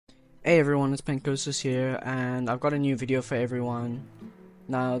Hey everyone, it's Pankosis here, and I've got a new video for everyone.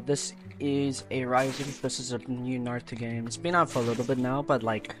 Now, this is a Rising. This is a new Naruto game. It's been out for a little bit now, but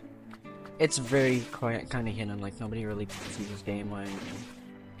like, it's very kind of hidden. Like, nobody really sees this game or anything.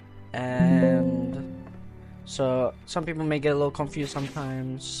 And so, some people may get a little confused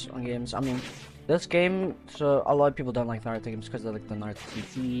sometimes on games. I mean, this game. So, a lot of people don't like Naruto games because of like the Naruto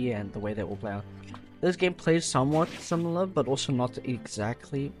TP and the way they all play out. This game plays somewhat similar, but also not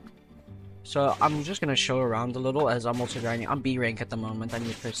exactly. So I'm just gonna show around a little as I'm also grinding. I'm B rank at the moment. I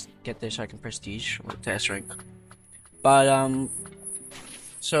need to get there so I can prestige or to S rank. But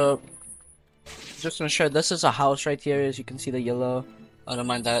so just gonna show. This is a house right here. As you can see, the yellow. I don't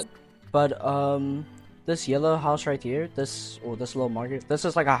mind that. But this yellow house right here, this little market, this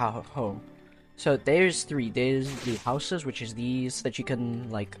is like a home. So there's three. There's the houses, which is these that you can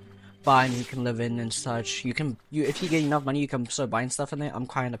like buy and you can live in and such. If you get enough money, you can start buying stuff in there. I'm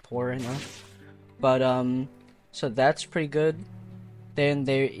kind of poor right now, but so that's pretty good. Then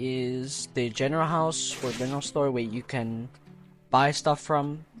there is the general house or general store where you can buy stuff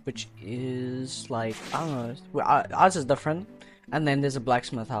from, which is like, I don't know, ours is different. And then there's a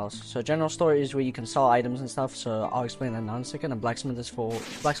blacksmith house. So general store is where you can sell items and stuff, so I'll explain that now in a second. And blacksmith is for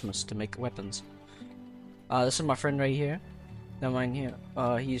blacksmiths to make weapons. This is my friend right here. Don't mind him.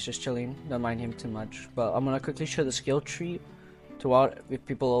 He's just chilling. Don't mind him too much. But I'm gonna quickly show the skill tree to what if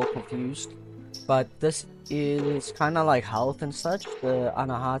people are confused. But this is kind of like health and such. The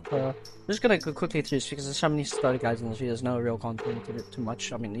Anahata. I'm just gonna go quickly through this because there's so many starter guides in this video. There's no real content to it too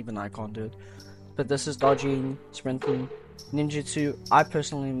much. I mean, even I can't do it. But this is dodging, sprinting, ninjutsu. I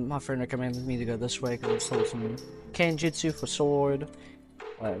personally, my friend recommended me to go this way because it's still some kenjutsu for sword.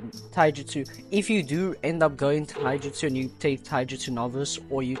 Taijutsu. If you do end up going to Taijutsu and you take Taijutsu Novice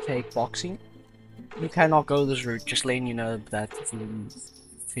or you take boxing, you cannot go this route, just letting you know that if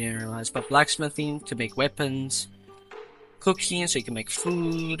you realize. But blacksmithing to make weapons, cooking so you can make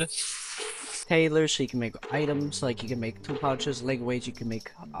food, tailor so you can make items, like you can make tool pouches, leg weights, you can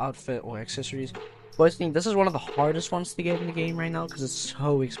make outfit or accessories. But I think this is one of the hardest ones to get in the game right now because it's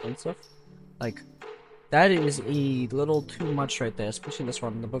so expensive. Like, that is a little too much right there, especially this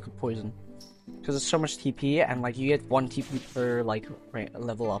one, the Book of Poison. Because it's so much TP, and like you get 1 TP per like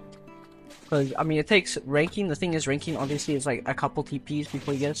level up. Because, I mean, it takes ranking. The thing is, ranking obviously is like a couple TPs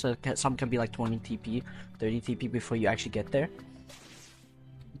before you get it, so some can be like 20 TP, 30 TP before you actually get there.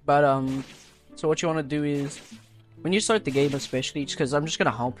 But, so what you want to do is, when you start the game especially, because I'm just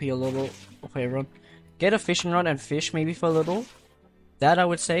going to help you a little for everyone, get a fishing rod and fish maybe for a little. That I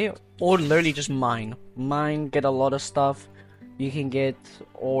would say, or literally just mine. Mine, get a lot of stuff. You can get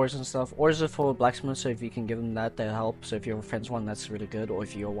ores and stuff. Ores are for blacksmiths, so if you can give them that, that helps. So if your friend's one, that's really good, or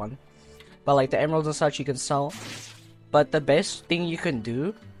if you're one. But like the emeralds and such, you can sell. But the best thing you can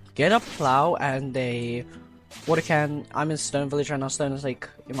do, get a plow and a water can. I'm in Stone Village right now. Stone is like,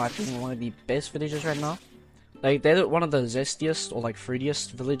 in my opinion, one of the best villages right now. Like, they're one of the zestiest or like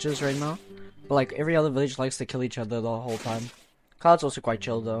fruitiest villages right now. But like every other village likes to kill each other the whole time. Cloud's also quite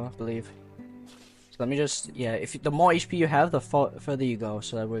chill though, I believe. So let me just, yeah, if the more HP you have, the further you go,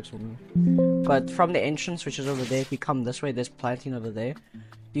 so that works for me. But from the entrance, which is over there, if you come this way, there's planting over there.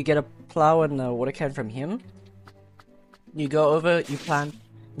 You get a plow and a water can from him. You go over, you plant.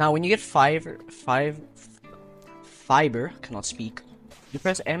 Now when you get fiber, cannot speak. You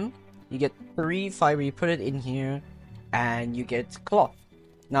press M, you get 3 fiber, you put it in here, and you get cloth.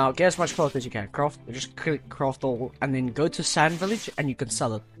 Now, get as much cloth as you can. Just craft all, and then go to Sand Village, and you can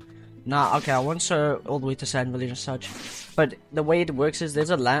sell it. Now, okay, I won't show all the way to Sand Village and such, but the way it works is there's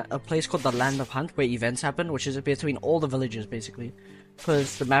a place called the Land of Hunt where events happen, which is between all the villages, basically.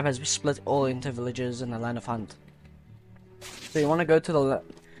 Because the map has split all into villages and the Land of Hunt. So you want to go to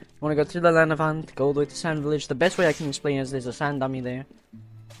the Land of Hunt, go all the way to Sand Village. The best way I can explain is there's a sand dummy there.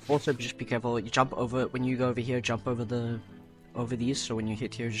 Also, just be careful. You jump over, when you go over here, jump over these, so when you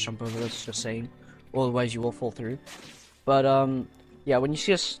hit here, just jump over this, just saying. Otherwise, you will fall through. But, yeah, when you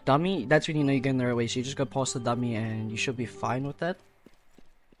see a dummy, that's when you know you're getting the right way. So you just go past the dummy, and you should be fine with that.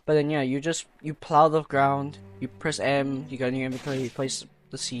 But then, yeah, you plow the ground, you press M, you go in your inventory, you place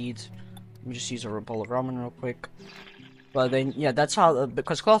the seeds. Let me just use a bowl of ramen real quick. But then, yeah, that's how,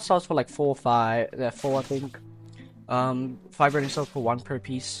 because cloth sells for like 4 I think. Fiber and sells for 1 per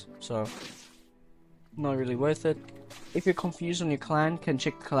piece, so not really worth it. If you're confused on your clan, can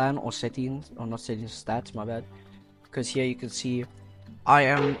check clan or settings, or not settings, stats, my bad. Because here you can see, I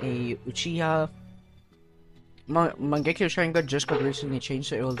am a Uchiha. Mangekyo Sharingan just got recently changed,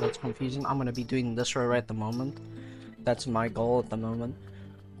 so that's confusing. I'm gonna be doing this right at the moment. That's my goal at the moment.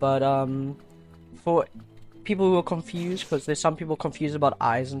 But, for people who are confused, because there's some people confused about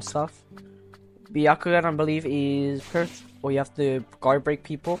eyes and stuff. Byakugan, I believe, is Perth, or you have to guard break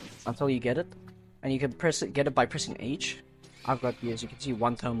people until you get it, and you can get it by pressing H. I've got, as you can see,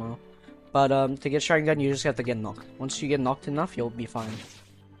 one Tomo. But to get Sharingan, you just have to get knocked. Once you get knocked enough, you'll be fine.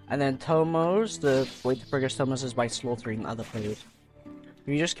 And then Tomos, the way to progress Tomos is by slaughtering other players. If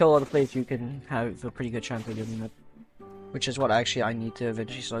you just kill other players, you can have a pretty good chance of doing it. Which is what actually I need to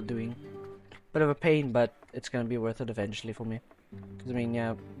eventually start doing. Bit of a pain, but it's gonna be worth it eventually for me. Because, I mean,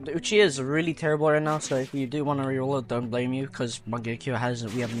 yeah, the Uchiha is really terrible right now, so if you do want to reroll it, don't blame you, because Mangekyo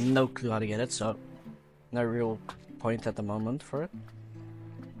hasn't, we have no clue how to get it, so no real point at the moment for it.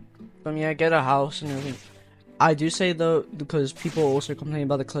 But yeah, get a house and everything. I do say though, because people also complain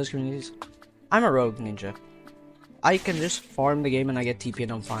about the closed communities, I'm a rogue ninja. I can just farm the game and I get TP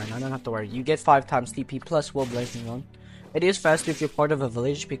and I'm fine. I don't have to worry. You get 5 times TP plus will blazing on. It is faster if you're part of a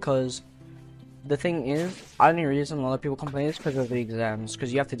village, because the thing is, the only reason a lot of people complain is because of the exams.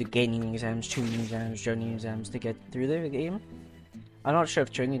 Because you have to do gaining exams, tuning exams, journey exams to get through the game. I'm not sure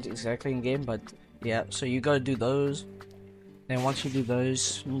if journey is exactly in game, but yeah, so you gotta do those. Then once you do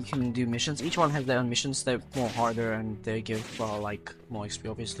those, you can do missions. Each one has their own missions. They're more harder and they give like more XP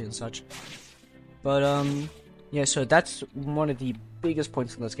obviously and such. But yeah, so that's one of the biggest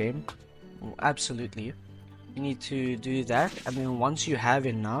points in this game. Absolutely, you need to do that, and then once you have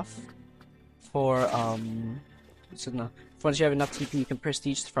enough for once you have enough TP, you can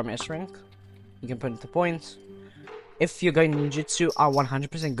prestige from S rank. You can put into points. If you're going ninjutsu, I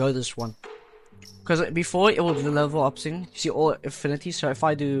 100% go this one. Because before, it will level up soon. You see all infinity, so if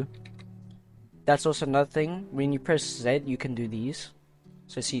I do... That's also another thing. When you press Z, you can do these.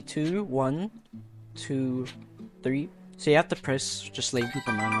 So see 2, 1, 2, 3. So you have to press, just let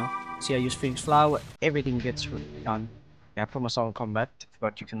people know now. See I use Phoenix Flower, everything gets done. Yeah, I put myself in combat,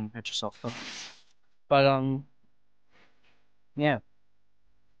 but you can hit yourself though. But yeah.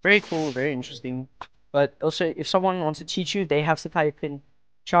 Very cool, very interesting. But also, if someone wants to teach you, they have to type in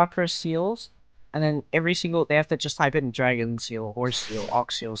chakra seals, and then they have to just type in dragon seal, horse seal,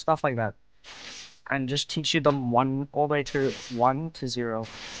 ox seal, stuff like that, and just teach you them all the way to 1 to 0.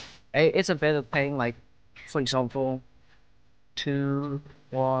 It's a bit of paying, like, for example, 2,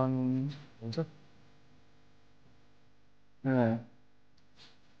 1, uh,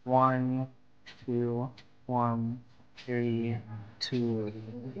 1, 2, 1, 3, 2,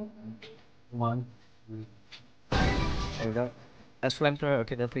 1. There we go. As flamethrower,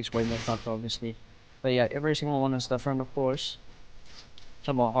 okay, that takes way more faster, obviously. But yeah, every single one is different, of course.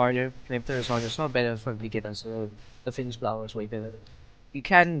 Some are harder. Flamethrower is harder. It's not better for beginners, so the Phoenix Flower is way better. You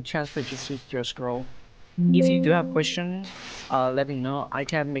can transfer jutsu to your scroll. If you do have questions, let me know. I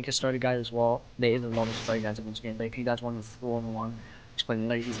can make a starter guide as well. There is a lot of starter guides in this game, but if you guys want a full-on explain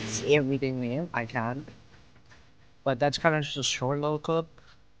everything in, I can. But that's kind of just a short little clip.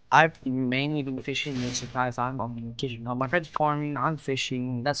 I've mainly been fishing this entire time. I'm kitchen. My friend's farming, I'm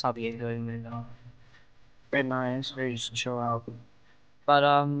fishing. That's how we doing it. Very nice, very just chill out. But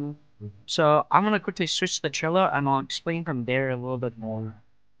so I'm gonna quickly switch to the trailer and I'll explain from there a little bit more.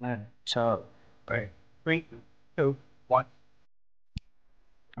 So, right, 3, 2, 1.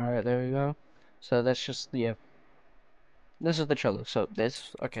 All right, there we go. So that's just yeah. This is the trailer. So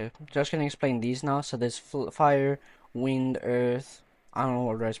this okay. Just gonna explain these now. So there's fire, wind, earth. I don't know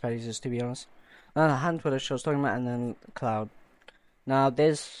what rice paddies is, to be honest. Hand what I was talking about, and then cloud. Now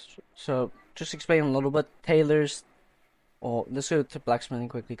so just explain a little bit. Tailors, or let's go to blacksmithing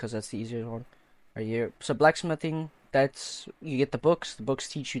quickly because that's the easier one right here. So blacksmithing, that's you get the books. The books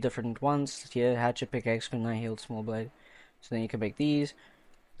teach you different ones. Here, hatchet, pickaxe, kunai, hilt, small blade. So then you can make these.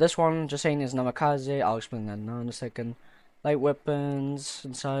 This one, just saying, is namikaze. I'll explain that now in a second. Light weapons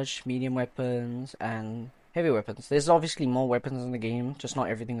and such, medium weapons, and heavy weapons. There's obviously more weapons in the game, just not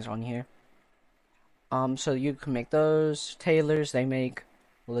everything's on here. So you can make those. Tailors, they make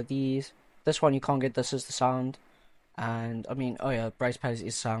all of these. This one you can't get, this is the sound. And, I mean, oh yeah, Bryce Pads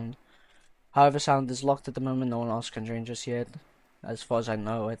is sound. However, sound is locked at the moment, no one else can join just yet. As far as I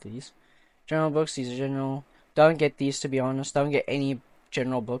know, at least. General books, these are general. Don't get these, to be honest. Don't get any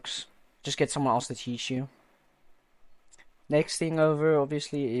general books. Just get someone else to teach you. Next thing over,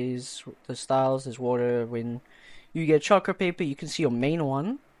 obviously, is the styles. There's water, wind. You get chakra paper. You can see your main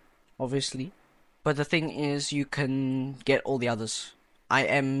one, obviously. But the thing is, you can get all the others. I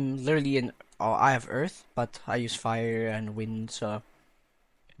am literally I have earth, but I use fire and wind, so...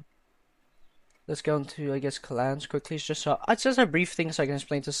 Let's go into, I guess, clans quickly. It's just a brief thing so I can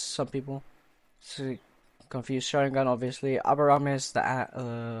explain to some people. So, confused. Sharingan, obviously. Aburame is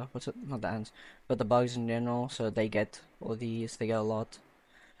the what's it? Not the ants, but the bugs in general. So they get all these. They get a lot.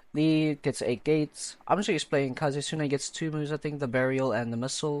 Lee gets 8 gates. I'm just explaining. Kazesuna gets 2 moves, I think, the burial and the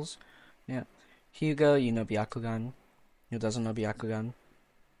missiles. Yeah. Hyuga, you know Byakugan. Who doesn't know Byakugan?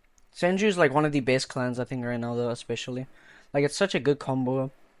 Senju is like one of the best clans, I think, right now, though, especially. Like, it's such a good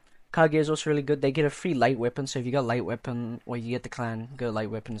combo. Kage is also really good. They get a free light weapon, so if you got light weapon, or you get the clan, go light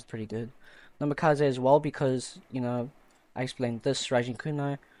weapon is pretty good. Namikaze as well, because, you know, I explained this, Raijin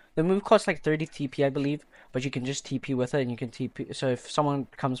Kunai. The move costs like 30 TP, I believe, but you can just TP with it, and you can TP, so if someone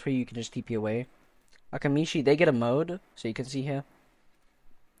comes for you, you can just TP away. Akamishi, they get a mode, so you can see here.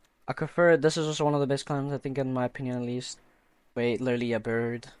 Akafuра, this is also one of the best clans, I think, in my opinion, at least. Wait, literally a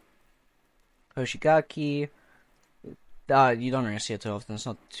bird. Hoshigaki. You don't really see it too often. It's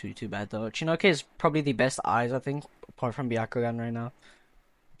not too bad though. Chinoke is probably the best eyes, I think, apart from Byakugan right now.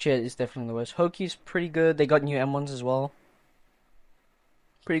 Chia is definitely the worst. Hoki's pretty good. They got new M1s as well.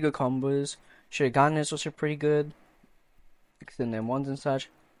 Pretty good combos. Shurigan is also pretty good. Extend M1s and such.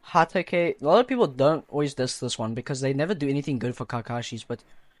 Hatake. A lot of people don't always diss this one because they never do anything good for Kakashis, but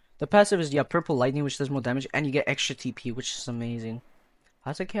the passive is, yeah, purple lightning, which does more damage, and you get extra TP, which is amazing.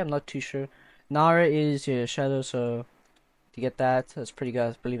 Hatake, I'm not too sure. Nara is, yeah, shadow, so to get that, that's pretty good.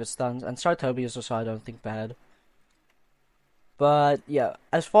 I believe it stuns. And Sartobi is also, I don't think, bad. But yeah,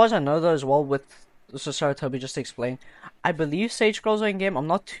 as far as I know though as well, with Sartobi, just to explain, I believe Sage Scrolls are in game. I'm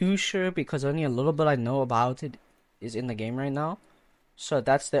not too sure because only a little bit I know about it is in the game right now. So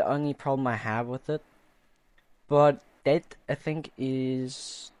that's the only problem I have with it. But that, I think,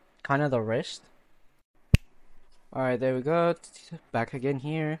 is kind of the rest. Alright, there we go. Back again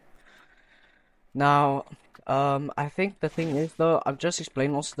here. Now, I think the thing is though, I've just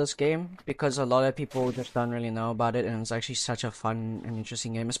explained most of this game because a lot of people just don't really know about it, and it's actually such a fun and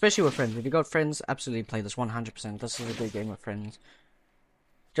interesting game, especially with friends. If you got friends, absolutely play this 100%. This is a good game with friends.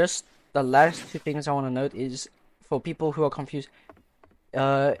 Just the last 2 things I want to note is for people who are confused,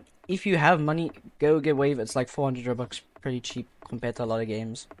 if you have money, go get Wave. It's like 400 Robux, pretty cheap compared to a lot of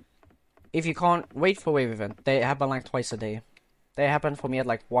games. If you can't, wait for Wave event. They happen like twice a day. They happen for me at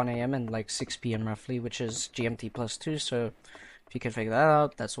like 1 AM and like 6 PM roughly, which is GMT +2, so if you can figure that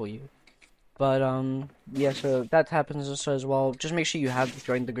out, that's all you. But yeah, so that happens also as well. Just make sure you have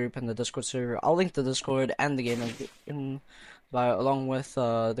joined the group and the Discord server. I'll link the Discord and the game along with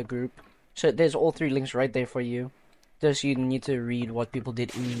the group. So there's all 3 links right there for you. Just you need to read what people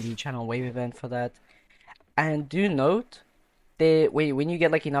did in the channel wave event for that. And do note, when you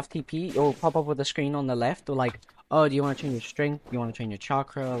get like enough TP, it'll pop up with a screen on the left, or like, oh, do you want to change your strength? Do you want to change your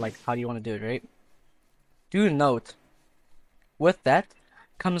chakra? Like, how do you want to do it, right? Do note, with that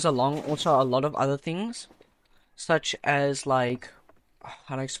comes along also a lot of other things, such as like,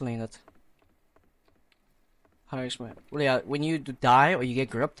 how do I explain it? How do I explain it? Well, yeah, when you die or you get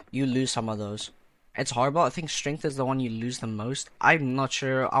gripped, you lose some of those. It's horrible. I think strength is the one you lose the most. I'm not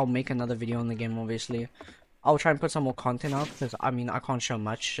sure. I'll make another video on the game, obviously. I'll try and put some more content out, because, I mean, I can't show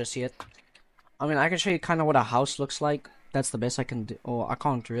much just yet. I mean, I can show you kind of what a house looks like. That's the best I can do. Or, I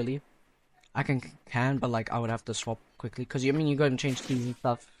can't really. I can, but, like, I would have to swap quickly. Because, I mean, you go and change keys and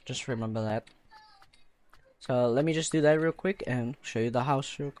stuff. Just remember that. So, let me just do that real quick and show you the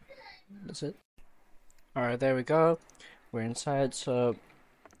house real quick. That's it. Alright, there we go. We're inside, so...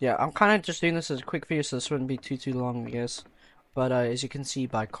 yeah, I'm kind of just doing this as a quick video, so this wouldn't be too long, I guess. But as you can see,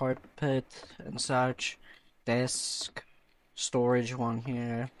 by carpet and such, desk, storage one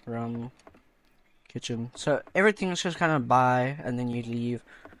here, room, kitchen. So everything's just kind of by, and then you leave,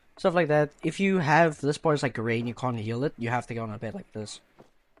 stuff like that. If you have this part is like gray and you can't heal it, you have to go on a bed like this.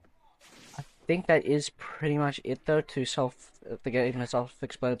 I think that is pretty much it though. To get even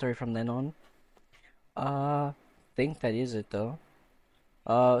self-explanatory from then on. I think that is it though.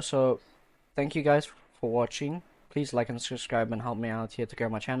 So thank you guys for watching. Please like and subscribe and help me out here to grow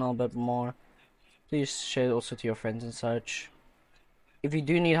my channel a bit more. Please share it also to your friends and such. If you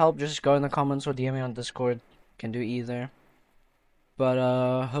do need help, just go in the comments or DM me on Discord. Can do either.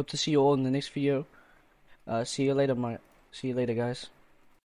 But hope to see you all in the next video. See you later, guys.